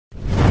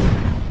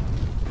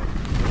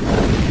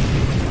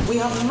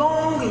have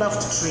long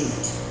loved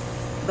trade.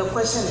 The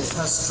question is,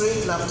 has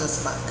trade loved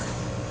us back?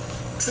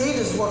 Trade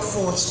is what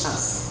forged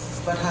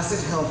us, but has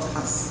it helped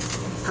us?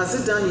 Has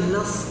it done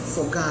enough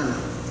for Ghana?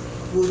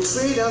 Will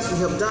trade, as we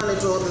have done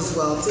it all this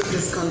while, take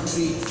this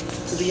country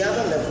to the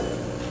other level,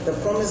 the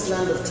promised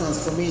land of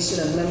transformation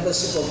and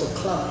membership of the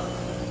club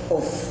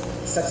of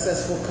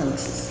successful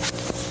countries?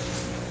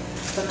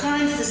 The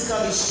current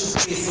fiscal issues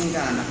facing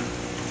Ghana,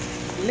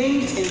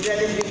 linked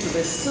indelibly to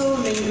the still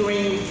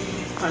lingering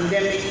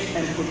pandemic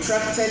and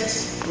protracted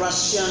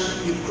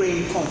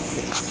Russian-Ukraine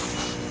conflict,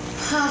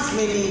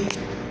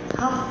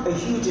 have a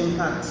huge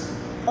impact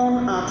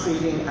on our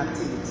trading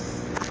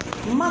activities.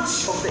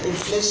 Much of the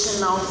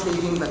inflation now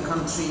plaguing the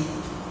country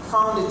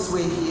found its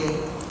way here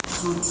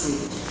through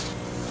trade.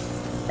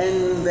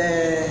 And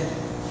the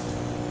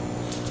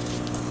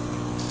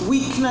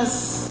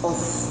weakness of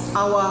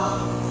our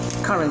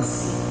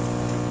currency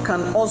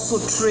can also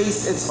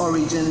trace its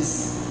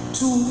origins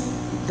to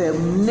the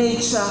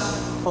nature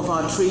of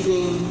our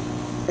trading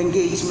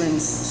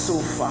engagements so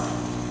far.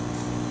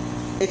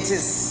 It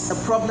is a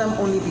problem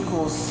only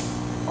because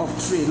of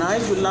trade. Now,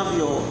 if you love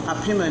your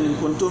apiment in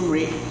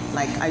contemporary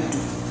like I do,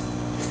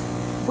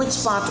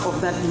 which part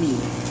of that meal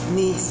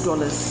needs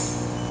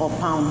dollars or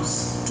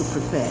pounds to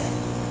prepare?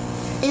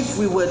 If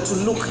we were to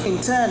look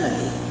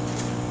internally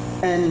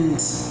and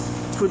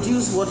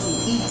produce what we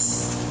eat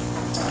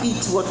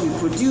what we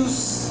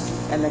produce,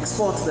 and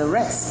export the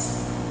rest,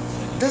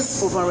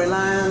 this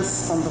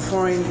over-reliance on the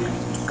foreign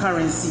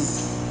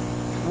currencies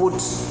would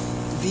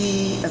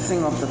be a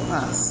thing of the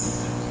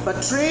past.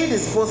 But trade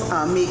is both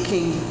our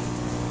making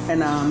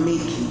and our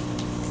making.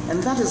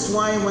 And that is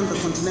why when the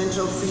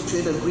Continental Free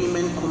Trade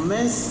Agreement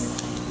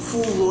commenced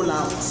full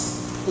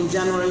rollout in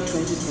January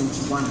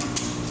 2021,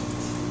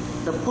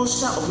 the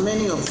posture of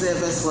many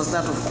observers was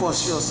that of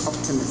cautious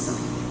optimism.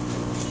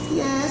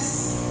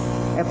 Yes,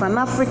 a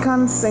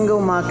Pan-African single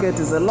market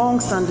is a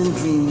long-standing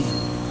dream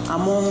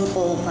among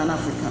all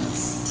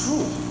Pan-Africans.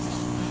 True.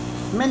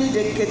 Many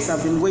decades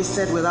have been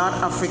wasted without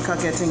Africa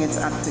getting its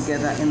act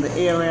together in the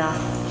area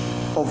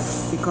of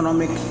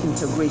economic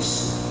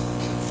integration.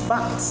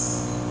 But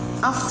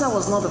AFTA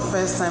was not the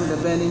first time the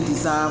burning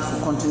desire for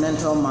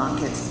continental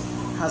market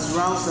has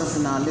roused us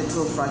in our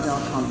little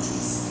fragile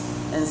countries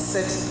and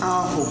set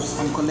our hopes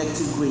on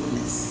collective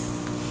greatness.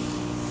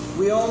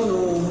 We all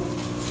know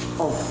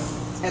of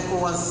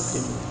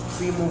ECOWAS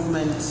free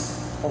movement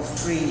of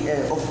trade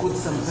of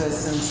goods and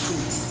persons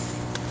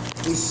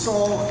treaty. We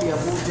saw the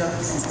Abuja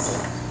treaty,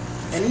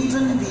 and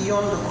even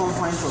beyond the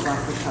confines of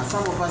Africa,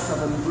 some of us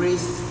have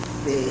embraced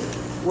the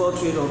World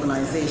Trade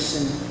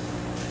Organization,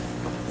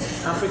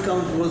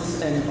 African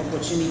Growth and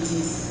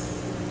Opportunities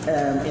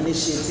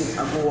Initiative,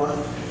 AGOA,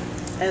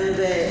 and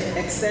the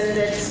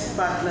Extended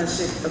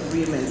Partnership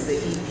Agreements, the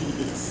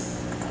EPAs.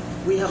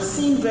 We have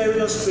seen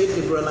various trade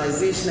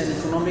liberalization and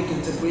economic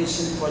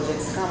integration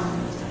projects come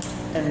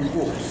and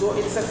go. So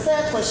it's a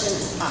fair question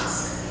to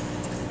ask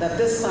that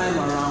this time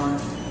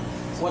around,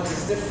 what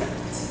is different?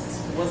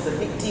 What's the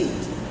big deal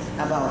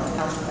about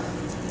Africa?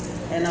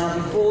 And I'll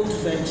be bold to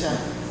venture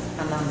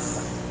an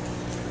answer.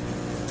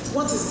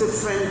 What is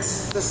different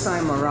this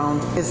time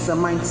around is the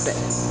mindset.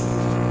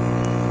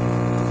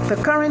 The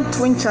current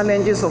twin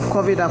challenges of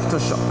COVID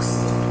aftershocks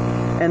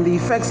and the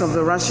effects of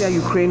the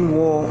Russia-Ukraine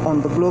war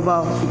on the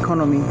global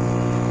economy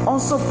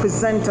also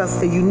present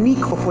us a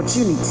unique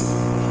opportunity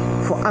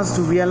for us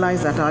to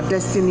realize that our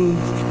destiny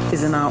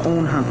is in our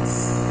own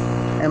hands.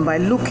 And by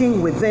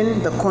looking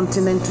within the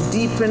continent to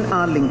deepen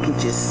our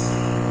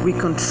linkages, we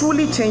can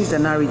truly change the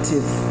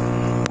narrative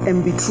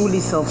and be truly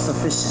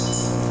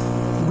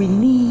self-sufficient. We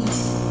need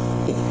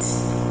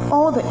it.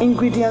 All the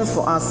ingredients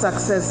for our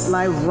success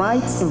lie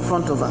right in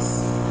front of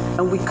us,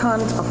 and we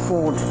can't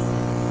afford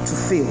to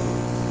fail.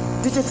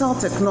 Digital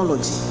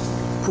technology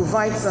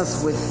provides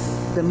us with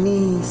the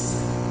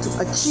means to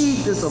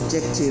achieve this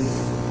objective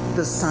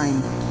this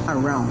time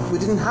around. We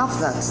didn't have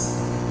that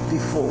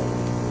before.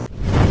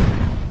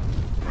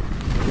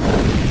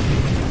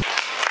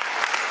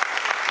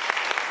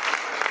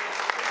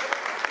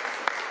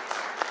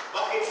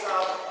 But it's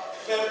our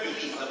firm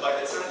belief that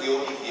by the time we all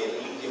leave here, we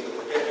leave here with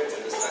a perfect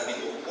understanding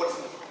of what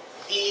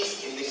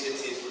these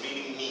initiatives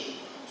really mean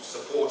to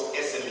support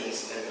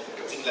SMEs and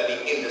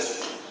particularly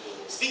industry.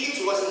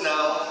 Speaking to us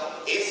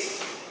now is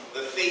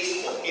the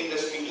face of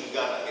industry in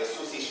Ghana, the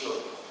Association of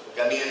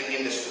Ghanaian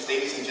Industries.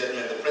 Ladies and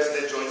gentlemen, the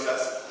president joins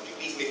us. Would you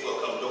please make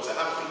welcome Dr.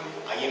 Humphrey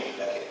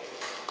Ayemi-Dake.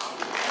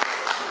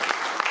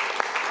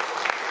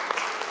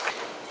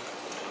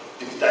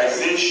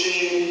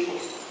 Digitalization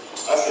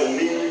as a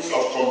means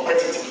of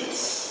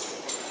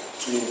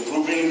competitiveness to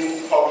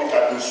improving public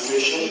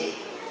administration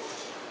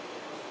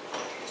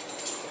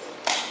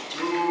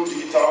through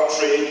digital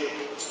trade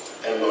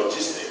and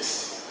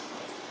logistics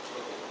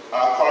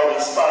are quite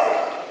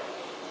inspiring.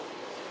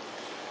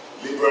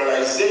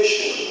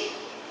 Liberalization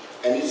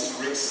and its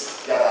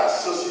risks that are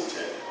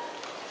associated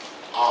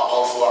are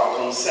also our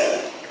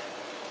concern,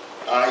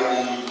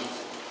 i.e.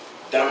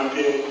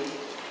 dumping,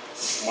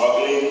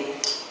 smuggling,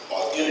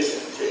 or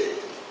illicit trade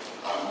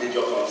are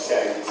major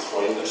concerns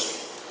for industry.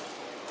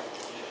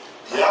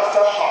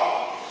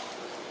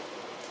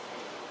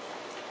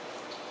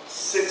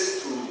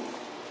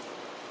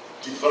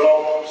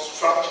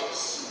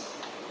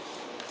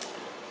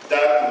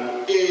 that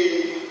will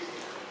aid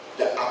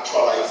the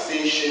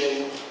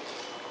actualization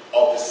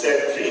of the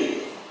said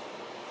dream.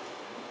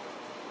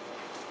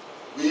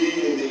 We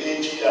in the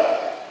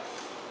AGI,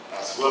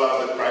 as well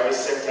as the private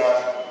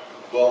sector,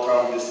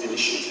 welcome this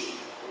initiative.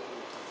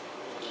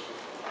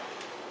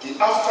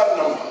 The after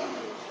number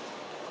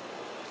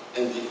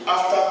and the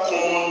after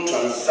common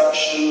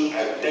transaction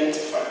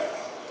identifier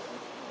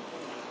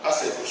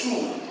as a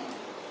tool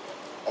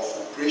of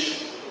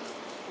operation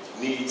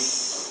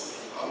needs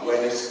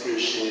awareness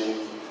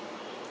creation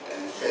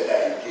and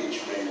further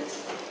engagement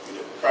with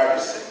the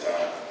private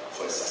sector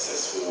for a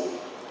successful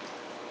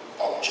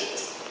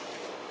objective.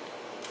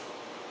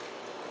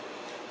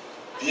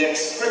 The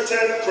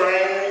expected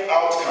primary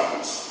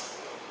outcomes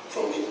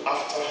from the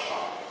after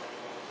hub,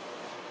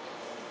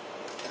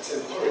 it's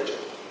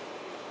encouraging,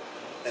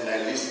 and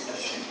I list a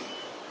few.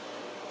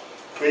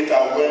 Create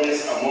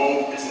awareness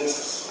among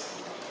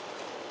businesses,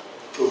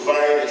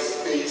 provide a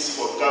space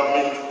for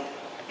government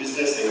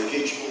business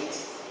engagement,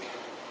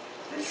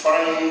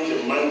 refine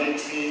the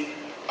mandatory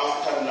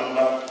after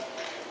number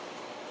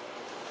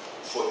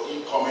for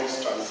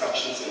e-commerce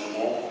transactions and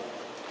more,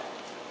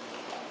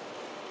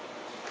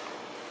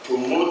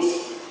 promote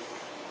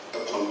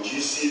a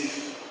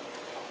conducive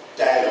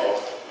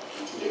dialogue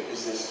between the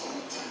business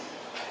community.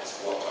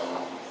 As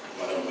welcome,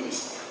 Madam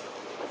Minister.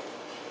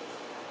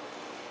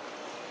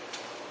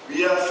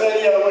 We are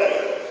fairly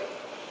aware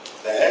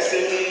that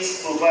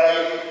SMEs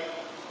provide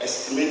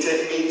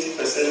estimated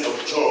 80%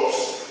 of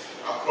jobs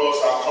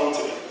across our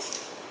continent.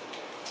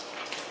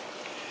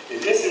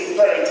 It is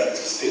imperative to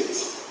state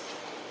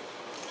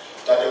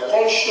that a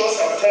conscious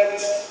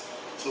attempt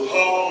to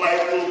help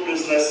micro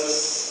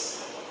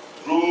businesses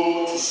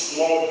grow to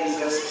small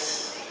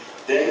businesses,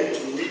 then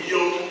to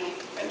medium,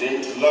 and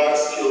then to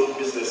large-scale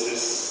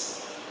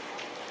businesses,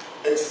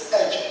 it's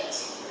urgent.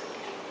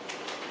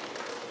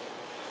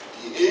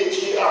 The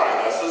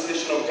AGI, the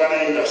Association of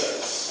Ghana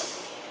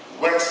Industries,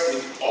 works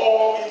with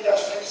all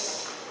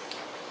industries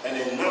and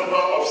a number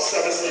of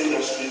service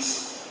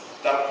industries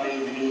that play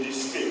within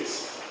this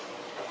space.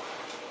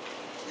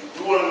 We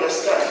do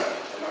understand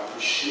and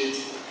appreciate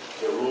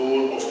the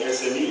role of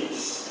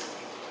SMEs.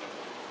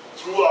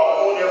 Through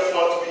our own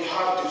effort, we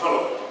have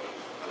developed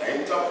an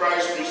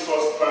enterprise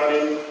resource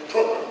planning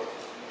program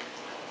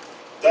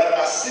that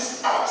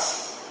assists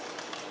us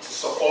to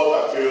support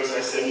our various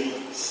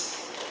SMEs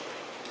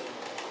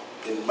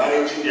in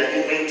managing their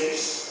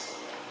inventories,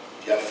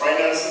 their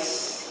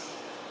finances,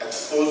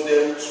 expose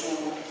them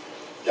to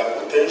their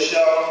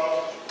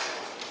potential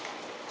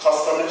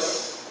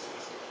customers.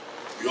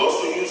 We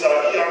also use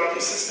our ERP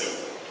system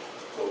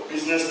for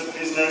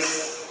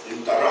business-to-business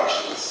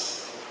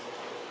interactions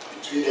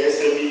between the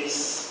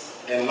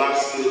SMEs and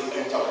large-scale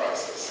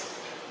enterprises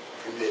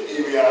in the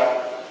area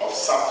of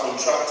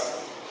subcontracting.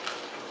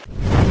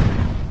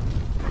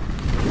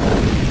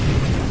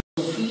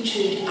 Free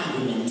trade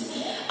agreement.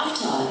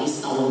 AFTA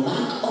is our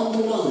mark on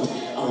the world,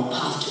 our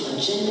path to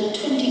Agenda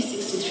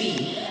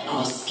 2063,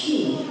 our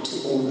skill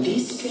to own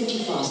this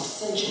 21st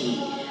century.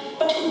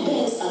 But who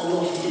bears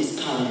aloft these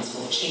currents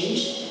of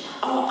change?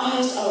 Our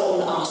eyes are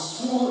on our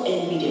small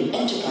and medium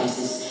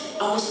enterprises,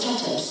 our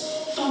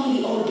startups,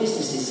 family-owned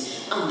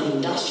businesses, and the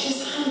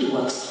industrious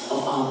handiworks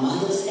of our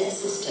mothers and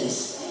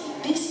sisters.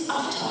 This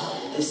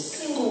AFTA, the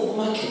single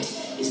market,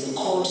 is the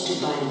cord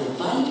to bind the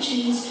value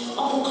chains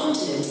of the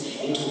continent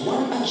into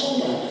one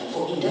agenda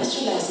for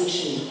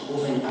industrialization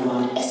moving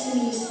around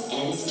SMEs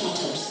and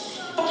startups.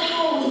 But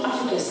how will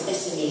Africa's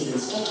SMEs and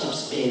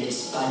startups bear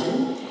this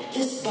burden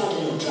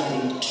of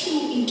driving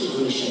true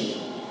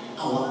integration?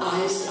 Our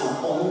eyes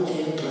are on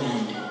their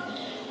brand.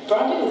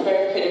 Branding is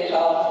very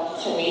critical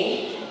to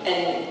me,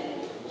 and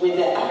with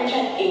the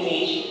African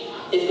image,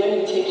 it's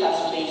going to take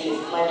us places.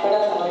 My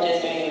products are not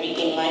just going to be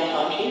in my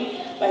country,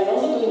 but it's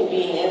also going to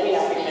be in every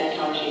African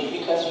country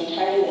because we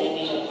carry the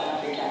image of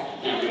Africa.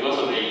 And because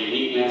of the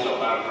uniqueness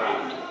of our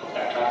brand, it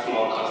attracts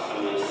more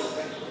customers,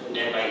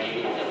 thereby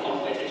giving us a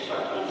competitive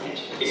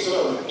advantage. It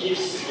sort of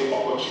gives the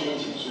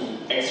opportunity to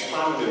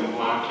expand the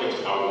market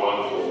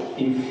around goal.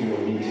 If you're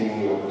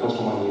meeting your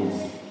customer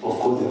needs, of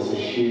course they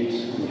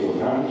associate with your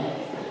brand,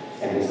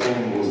 and as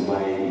time goes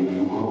by,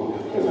 you grow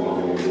as an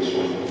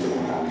organization in the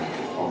brand.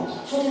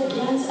 For their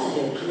brands are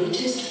their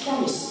greatest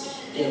promise.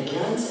 Their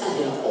brands are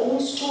their own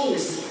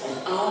stories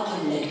of our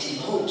collective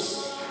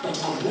hopes. But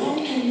a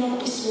brand cannot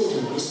be sold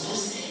in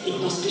whispers. It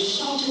must be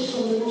shouted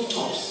from the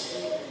rooftops.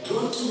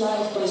 Brought to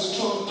life by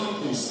strong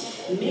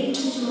partners, made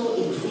to flow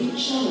in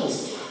rich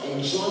channels,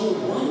 and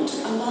join one to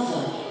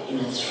another in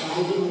a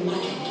thriving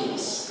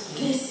marketplace.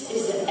 This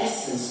is the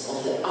essence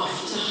of the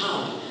After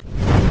Hub.